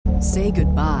Say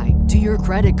goodbye to your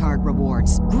credit card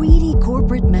rewards. Greedy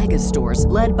corporate mega stores,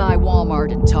 led by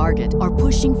Walmart and Target, are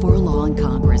pushing for a law in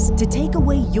Congress to take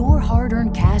away your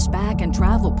hard-earned cash back and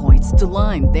travel points to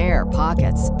line their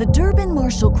pockets. The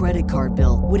Durbin-Marshall credit card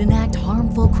bill would enact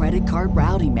harmful credit card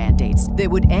routing mandates that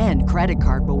would end credit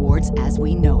card rewards as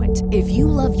we know it. If you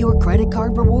love your credit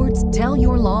card rewards, tell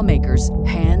your lawmakers,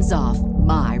 hands off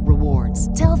my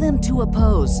rewards. Tell them to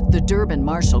oppose the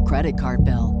Durbin-Marshall credit card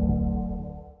bill.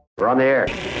 We're on the air.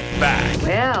 Back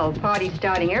Well, party's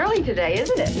starting early today,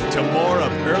 isn't it? to more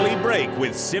of Early Break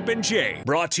with Sip and Jay.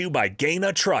 Brought to you by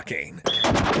Gaina Trucking.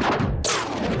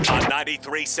 On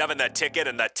 93.7 The Ticket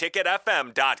and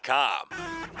theticketfm.com.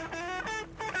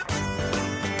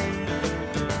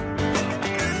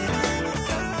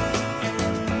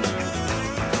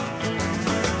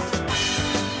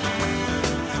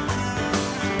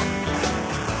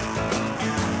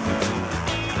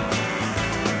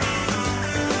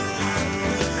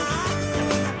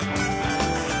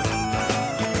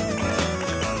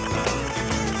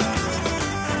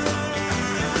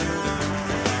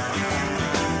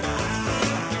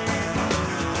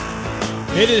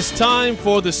 It is time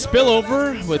for the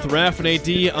Spillover with Raff and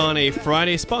AD on a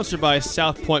Friday, sponsored by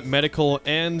SouthPointe Medical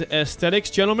and Aesthetics.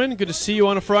 Gentlemen, good to see you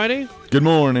on a Friday. Good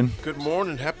morning. Good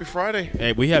morning. Happy Friday.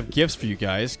 Hey, we have gifts for you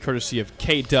guys, courtesy of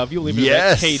KW. Leave it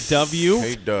Yes. at KW.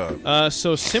 Hey, Doug.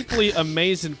 So Simply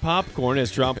Amazing Popcorn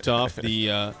has dropped off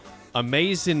the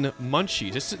Amazing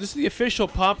Munchies. This is the official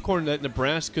popcorn that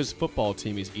Nebraska's football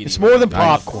team is eating. It's more than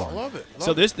Nice. popcorn. I love it.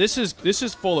 So this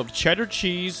is full of cheddar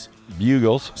cheese,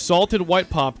 Bugles. salted white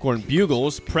popcorn,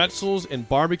 bugles, pretzels, and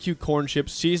barbecue corn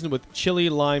chips seasoned with chili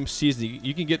lime seasoning.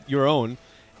 You can get your own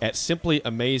at Simply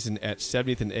Amazing at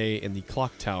 70th and A in the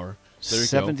Clock Tower. So there you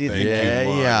 70th go. and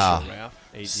A. Yeah.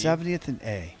 Raph, AD. 70th and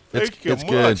A. Thank you It's much.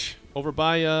 good. Over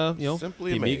by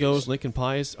Simply the Amazed. Amigos, Lincoln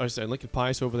Pies, Lincoln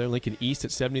Pies over there, Lincoln East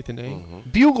at 70th and A. Mm-hmm.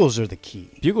 Bugles are the key.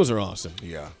 Bugles are awesome.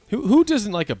 Yeah. Who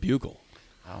doesn't like a bugle?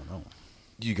 I don't know.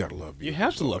 You got to love bugles. You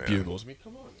have to though, love man. bugles. I mean,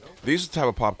 come on. No? These are the type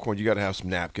of popcorn you got to have some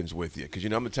napkins with you. Because,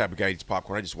 I'm the type of guy who eats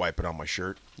popcorn. I just wipe it on my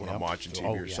shirt when I'm watching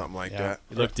TV or something like that.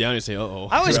 You look down and say, "Uh-oh."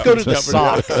 I always go to the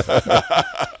socks.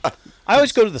 I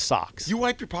always go to the socks. You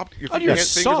wipe your On your fingers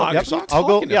sock. on your Yep. socks? I'll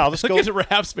go. Yeah, I'll just Look go. at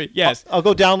Raph's face. Yes. I'll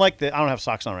go down like the. I don't have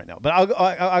socks on right now, but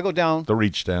I'll go down. The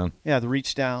reach down. Yeah, the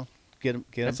reach down. Get them.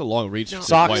 That's a long reach. to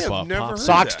Socks. wipe I've off never pop. heard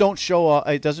Socks that. don't show up.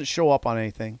 It doesn't show up on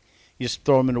anything. You just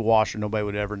throw them in the washer. Nobody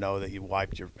would ever know that you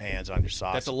wiped your hands on your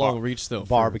socks. That's a long reach, though. for-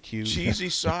 Barbecue. Cheesy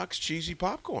socks, cheesy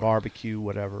popcorn. Barbecue,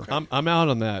 whatever. I'm out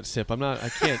on that, Sip. I'm not. I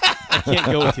can't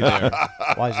go with you there.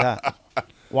 Why is that?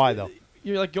 Why though?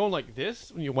 You're like going like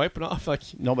this when you wipe it off, like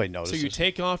Nobody so. notices. You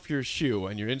take off your shoe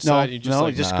and you're no, inside. and you just no.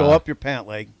 like, You just go up your pant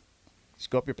leg.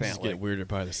 Just go up your This is pant getting leg. weirder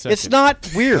by the second. It's not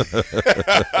weird.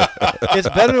 It's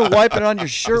better to wipe it on your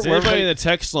shirt. Does where anybody in everybody- the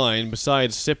text line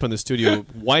besides Sip in the studio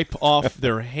wipe off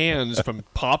their hands from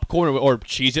popcorn or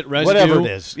Cheez-It residue? Whatever it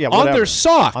is. Yeah, on whatever. their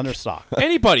sock. On their sock.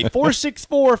 Anybody.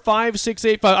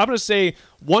 464-5685. I'm going to say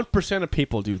 1% of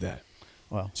people do that.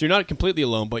 Well, So you're not completely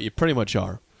alone, but you pretty much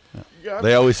are.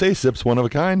 They always say Sip's one of a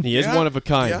kind. He is Yeah. one of a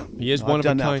kind. Yeah. He is I've one of a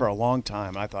done that kind. for a long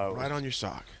time. I thought it was, Right on your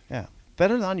sock. yeah,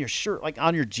 better than on your shirt, like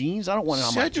on your jeans. I don't want it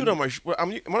on See, my I do it on my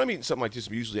when I'm eating something like this,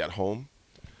 I'm usually at home.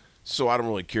 So I don't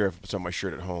really care if it's on my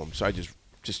shirt at home. So I just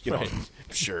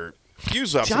shirt.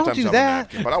 Use up See, I don't sometimes do on that.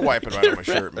 a napkin, but I wipe it right on my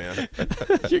shirt, man.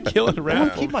 You're killing I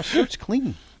want Raph. to keep my shirts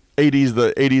clean. 80's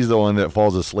the one that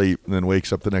falls asleep and then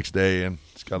wakes up the next day and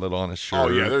it's got it on his shirt. Oh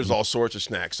yeah, there's all sorts of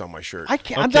snacks on my shirt. I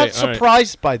can't. I'm Okay, not all right.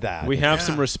 surprised by that. We have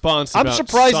some response I'm about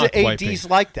surprised sock that wiping. AD's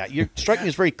like that. You strike me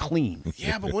as very clean.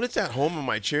 Yeah, but when it's at home in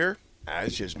my chair,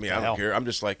 it's just me. I Hell. don't care. I'm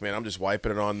just like, man, I'm just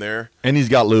wiping it on there. And he's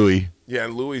got Louis. Yeah,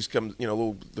 and Louis comes,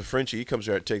 the Frenchie, he comes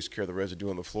there and takes care of the residue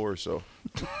on the floor. So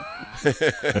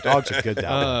Dogs are good that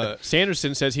way.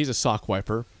 Sanderson says he's a sock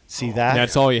wiper. See that?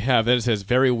 That's all you have. Then it says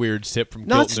very weird Sip from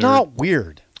no, Guilt it's Nerd. not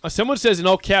weird. Someone says in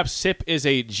all caps, Sip is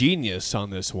a genius on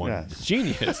this one. Yes.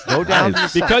 Genius. Go down to the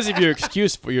sock. because of your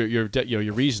excuse for your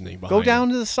reasoning behind Go down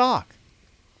to the sock.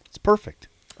 It's perfect.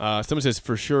 Someone says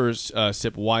for sure,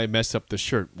 Sip, why mess up the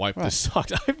shirt? Wipe the Right.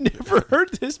 socks. I've never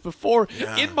heard this before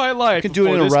in my life. You can do it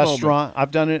before in a this moment. restaurant. I've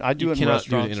done it. I do You it in cannot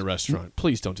restaurants. do it in a restaurant.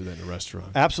 Please don't do that in a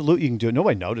restaurant. Absolutely, you can do it.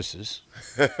 Nobody notices.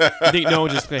 You think no one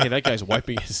just hey, that guy's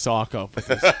wiping his sock off with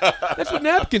this. That's what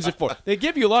napkins are for. They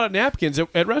give you a lot of napkins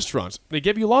at restaurants. They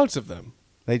give you lots of them.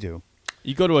 They do.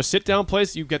 You go to a sit-down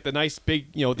place, you get the nice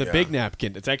big, big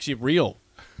napkin. It's actually real,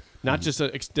 not just a.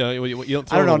 You don't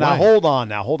throw I don't know. it Now away.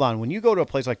 hold on. When you go to a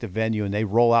place like the Venue and they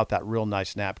roll out that real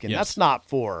nice napkin, Yes. that's not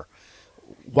for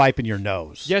wiping your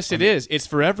nose. Yes, it is. It's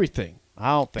for everything. I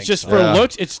don't think Just so. for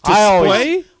looks, it's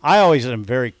display. I always am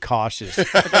very cautious.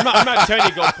 I'm not telling you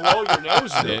to go blow your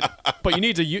nose in it, but you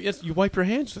need to you wipe your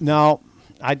hands with it. No,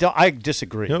 I don't. I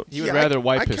disagree. Yep. You would rather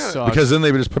wipe his kinda- socks. Because then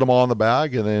they would just put them all in the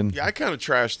bag and then. Yeah, I kind of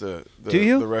trash the Do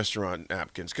you? the restaurant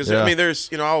napkins because Yeah. I mean, there's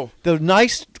The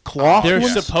nice cloth They're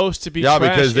ones? supposed to be Yeah, trash.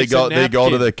 because they It's a go to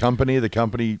napkin. the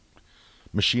company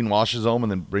machine washes them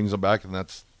and then brings them back, and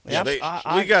that's. Yeah,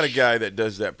 we got a guy that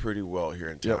does that pretty well here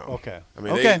in town. Okay. I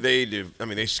mean, Okay. they do. I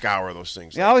mean, they scour those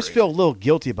things. Yeah, I always feel a little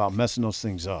guilty about messing those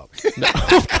things up.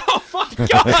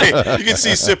 Hey, you can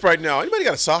see Sip right now. Anybody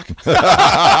got a sock?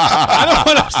 I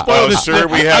don't want to spoil this. sir,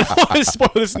 we I have don't want to spoil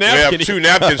this we napkin. have 2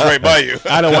 napkins right by you.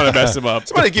 I don't want to mess him up.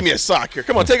 Somebody give me a sock here.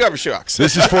 Come on, take off your socks.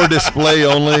 This is for display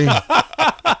only.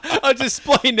 A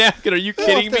display napkin? Are you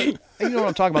kidding me? You know what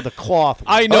I'm talking about? The cloth.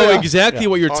 I know yeah. exactly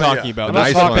what you're Oh, talking yeah. about. I'm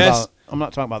That's not the talking best. about. I'm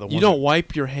not talking about the ones. You don't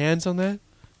wipe your hands on that?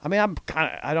 I mean,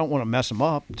 I don't want to mess them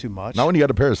up too much. Not when you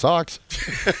got a pair of socks.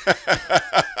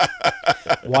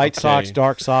 White socks,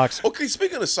 dark socks. Okay,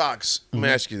 speaking of socks, let me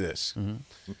ask you this.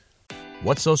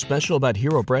 What's so special about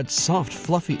Hero Bread's soft,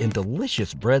 fluffy, and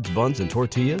delicious breads, buns, and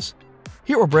tortillas?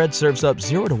 Hero Bread serves up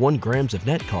 0 to 1 grams of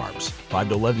net carbs, 5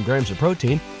 to 11 grams of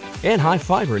protein, and high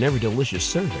fiber in every delicious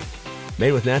serving.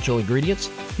 Made with natural ingredients,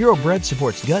 Hero Bread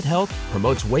supports gut health,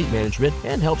 promotes weight management,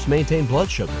 and helps maintain blood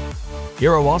sugar.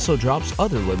 Hero also drops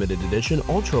other limited edition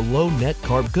ultra-low net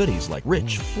carb goodies like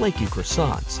rich, flaky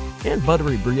croissants and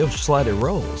buttery brioche slider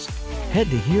rolls. Head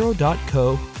to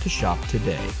hero.co to shop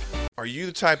today. Are you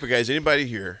the type of guys, anybody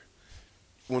here,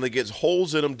 when they get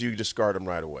holes in them, do you discard them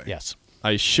right away? Yes,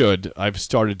 I should. I've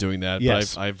started doing that,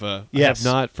 Yes. but I Yes.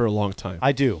 have not for a long time.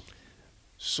 I do.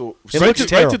 So It right, looks to, right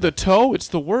terrible. to the toe, it's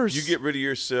the worst. you get rid of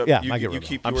your Sip. Yeah, you, I get rid you of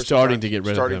keep them. I'm yours starting sometimes? to get rid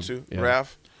of Starting them. to? Yeah.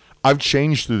 Raff? I've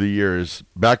changed through the years.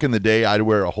 Back in the day, I'd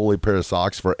wear a wholly pair of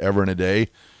socks forever and a day.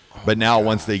 But now,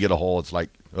 once they get a hole, it's like,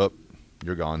 oh,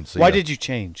 you're gone. See Why ya. did you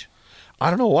change?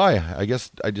 I don't know why. I guess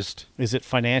I just Is it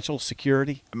financial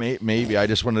security? maybe I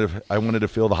just wanted to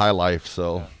feel the high life.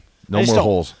 So no I just more don't-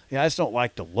 holes. Yeah, I just don't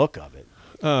like the look of it.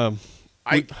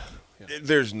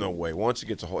 There's no way. Once it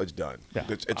gets a hole, it's done. Yeah,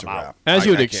 It's a I'm out. wrap. As I-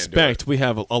 you would I can't do expect, it. we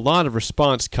have a lot of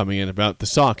response coming in about the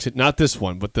socks. Not this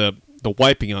one, but the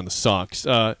wiping on the socks.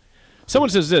 Someone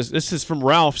says this. This is from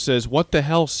Ralph. Says, "What the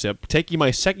hell, Sip? Taking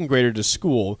my second grader to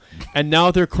school, and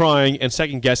now they're crying and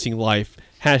second guessing life."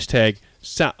 Hashtag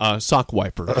sock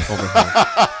wiper over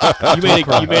here.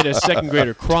 You made a second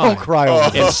grader cry. Don't cry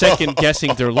over And second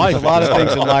guessing their life. A lot of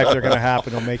things in life that are going to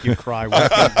happen will make you cry.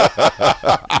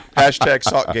 Hashtag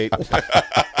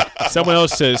Sockgate. Someone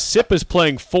else says Sip is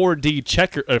playing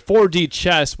 4D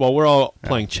chess while we're all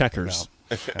playing checkers.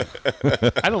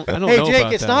 I don't Hey, know Jake,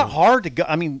 about it's that not one. hard to go.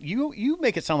 I mean, you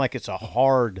make it sound like it's a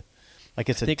hard, like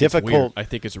it's I a think it's weird. difficult. I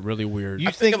think it's really weird. You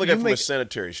I think I look at it you from a make-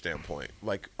 sanitary standpoint.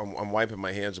 Like I'm wiping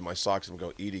my hands and my socks and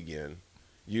go eat again.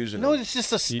 Using No, them. it's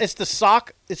just it's the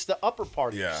sock. It's the upper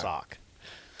part of Yeah. the sock.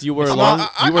 Do you wear It's long?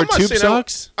 not- Do you wear I'm not tube saying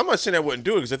socks? I'm not saying I wouldn't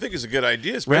do it because I think it's a good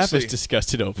idea. Raff Especially is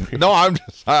disgusted over here. No, I've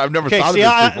never Okay, thought see,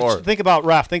 of this before. think about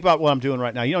Raff. Think about what I'm doing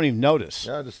right now. You don't even notice.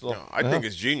 Yeah, just no, I think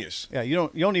it's genius. Yeah, you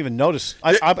don't even notice.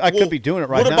 I Well, could be doing it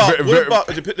right what now. About, what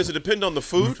about? Does it depend on the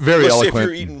food? Very Let's say if eloquent.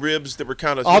 you're eating ribs that were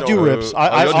kind of. I'll do ribs. you'll do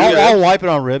I'll ribs? wipe it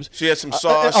on ribs. So you had some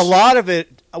sauce. A lot of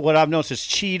it, what I've noticed is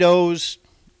Cheetos,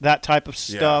 that type of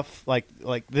stuff, like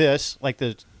this, like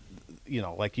the,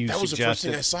 like you That was the first suggested.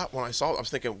 thing I saw when I saw it. I was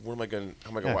thinking, how am I going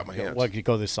to wipe my hands? Like you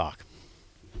go this sock.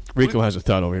 Rico has a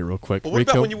thought over here, real quick. But what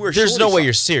Rico, about when you wear? There's shorty no way socks?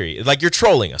 you're serious. Like, you're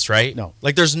trolling us, right? No.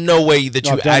 Like, there's no way that No,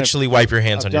 you I've done it- actually wipe your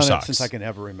hands I've on your done it socks. since I can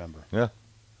ever remember. Yeah.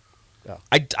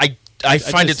 I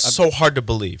find it just- so hard to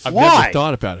believe. I've Why? never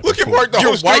thought about it. Look at before. Mark the whole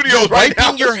You're studio right now.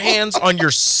 wiping your hands on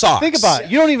your socks. Think about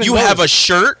it. You don't even You have a notice.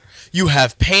 shirt. You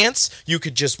have pants. You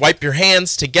could just wipe your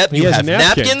hands together. He You has a have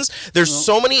napkin. napkins. There's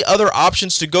so many other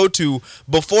options to go to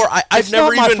before. I've It's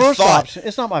never not my even first thought. option.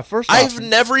 It's not my first I've option.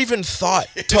 never even thought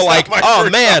to not like, my oh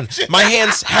first man, option. my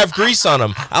hands have grease on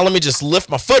them. Let me just lift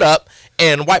my foot up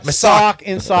and wipe my sock. Sock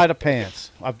inside of pants.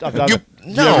 I've done You, it. Do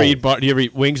you no. ever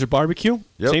eat wings or barbecue?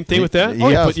 Yep. Same thing with that. He Oh,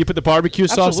 has. you put the barbecue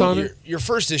sauce on it. Your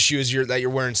first issue is that you're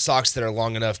wearing socks that are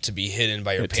long enough to be hidden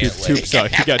by your Tube, pant tube leg.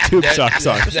 socks. You got tube socks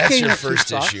on. That's Okay, your you first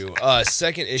have tube issue.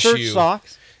 Second Shirt issue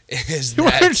socks. is You're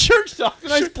wearing that shirt socks,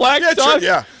 nice black Yeah, socks,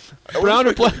 yeah. brown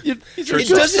or black. These are it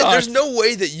shirt doesn't. socks. There's no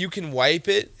way that you can wipe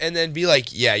it and then be like,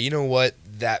 yeah, you know what?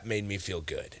 That made me feel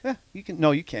good. Yeah, you can.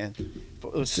 No, you can.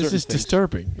 This is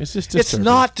disturbing. It's just It's disturbing.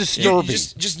 not You disturbing.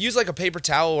 just use like a paper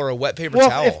towel or a wet paper Well,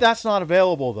 towel. if that's not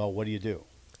available, though, what do you do?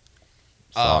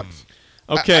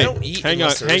 Okay, I don't eat hang on,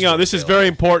 unless there hang is on. one This is available. very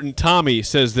important. Tommy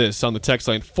says this on the text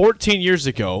line. 14 years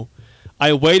ago,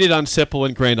 I waited on Sipple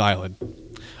in Grand Island.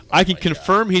 I can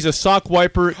confirm he's a sock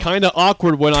wiper. Kind of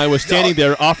awkward when I was standing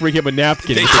there offering him a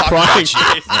napkin. They He's talk crying. about you.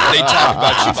 They talk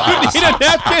about you. behind the You need a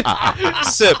napkin.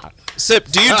 Sip,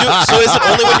 do you do so? Is it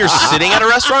only when you're sitting at a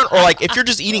restaurant, or like if you're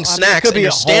just eating snacks and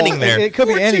you're standing there? It could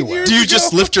be anywhere. Do you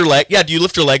just lift your leg? Yeah, do you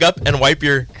lift your leg up and wipe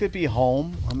your? Could be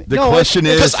home. I mean, The question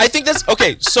is, Because I think that's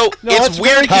okay. So No, it's it's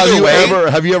weird have either you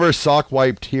way. ever sock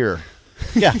wiped here?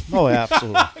 yeah. Oh,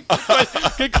 absolutely.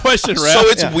 Good question, Raff. So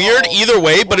it's weird either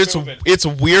way, but it's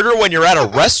weirder when you're at a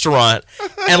restaurant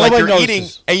and like Nobody you're eating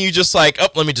notices. and you just like, oh,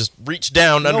 let me just reach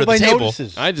down under the Nobody table.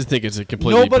 notices. I just think it's a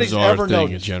completely Nobody's bizarre ever thing in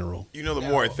noticed. general. You know, the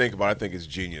more I think about it, I think it's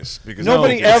genius. Because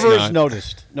Nobody it's ever not. has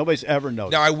noticed. Nobody's ever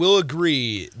noticed. Now, I will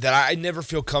agree that I never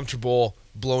feel comfortable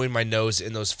blowing my nose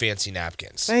in those fancy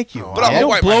napkins. Thank you. But I Don't won't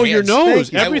wipe my blow your hands. nose.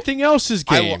 Thank you. Everything else is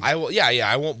game. I will. Yeah,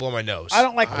 I won't blow my nose. I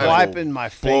don't like wiping my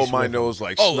blow face. my with nose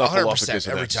like Oh, snuffle off a 100% kiss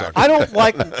of every that time. sucker.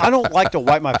 I don't like to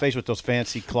wipe my face with those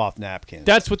fancy cloth napkins.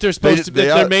 That's what they're supposed to be. they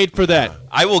They're are- made for that.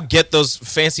 I will get those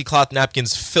fancy cloth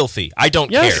napkins filthy. I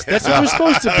don't Yes, care. that's what they're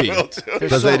supposed to be.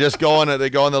 Because they just go in the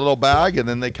little bag and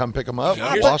then they come pick them up,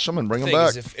 wash them, and bring them thing back.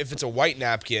 is, if it's a white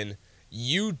napkin,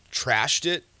 you trashed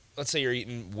it. Let's say you're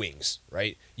eating wings,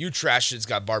 right? You trashed it. It's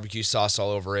got barbecue sauce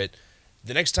all over it.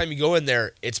 The next time you go in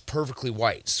there, it's perfectly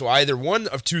white. So either one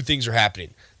of two things are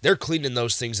happening. They're cleaning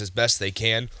those things as best they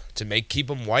can to keep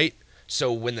them white.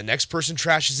 So when the next person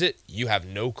trashes it, you have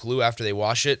no clue after they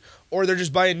wash it, or they're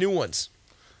just buying new ones.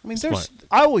 I mean, Smart.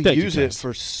 I will Thank you, use it guys.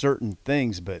 for certain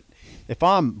things, but if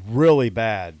I'm really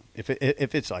bad, if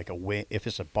it's like if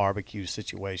it's a barbecue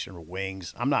situation or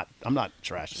wings, I'm not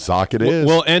trashing. Sock it is.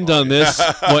 We'll end on this.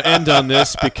 We'll end on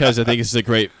this because I think this is a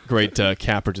great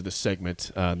capper to this segment,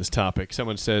 this topic.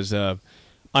 Someone says,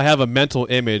 I have a mental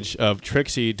image of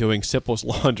Trixie doing Sipple's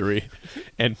laundry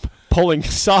and pulling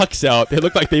socks out. They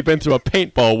look like they've been through a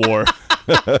paintball war.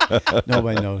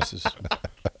 Nobody notices.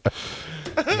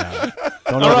 Yeah.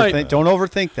 right. Don't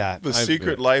overthink that. The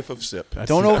secret life of Sip. That's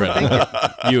Don't incredible.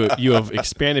 overthink it. You have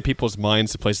expanded people's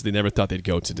minds to places they never thought they'd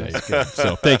go today.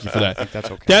 So thank you for that. that's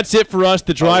okay. That's it for us.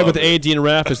 The Drive with AD and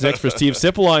Raff is next for Steve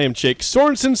Sipple. I am Jake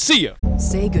Sorensen. See ya.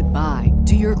 Say goodbye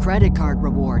to your credit card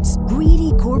rewards.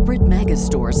 Greedy corporate mega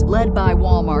stores, led by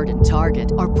Walmart and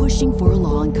Target, are pushing for a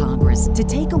law in Congress to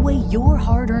take away your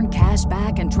hard-earned cash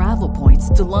back and travel points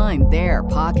to line their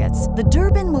pockets. The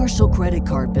Durbin-Marshall credit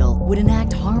card bill would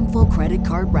enact harmful credit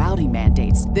card routing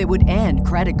mandates that would end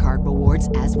credit card rewards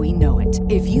as we know it.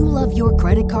 If you love your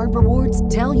credit card rewards,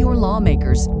 tell your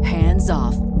lawmakers, hands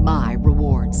off my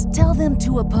rewards. Tell them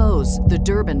to oppose the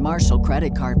Durbin-Marshall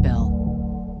credit card bill.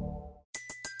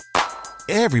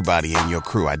 Everybody in your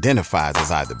crew identifies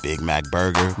as either Big Mac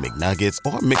Burger, McNuggets,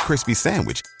 or McCrispy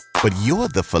Sandwich. But you're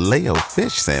the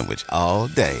Filet-O-Fish Sandwich all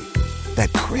day.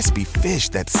 That crispy fish,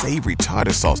 that savory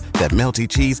tartar sauce, that melty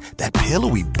cheese, that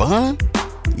pillowy bun.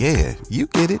 Yeah, you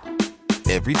get it.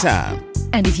 Every time.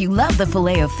 And if you love the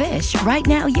Filet-O-Fish, right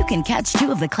now you can catch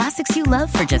two of the classics you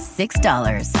love for just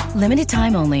 $6. Limited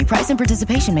time only. Price and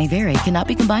participation may vary. Cannot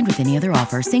be combined with any other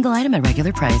offer. Single item at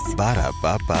regular price.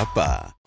 Ba-da-ba-ba-ba.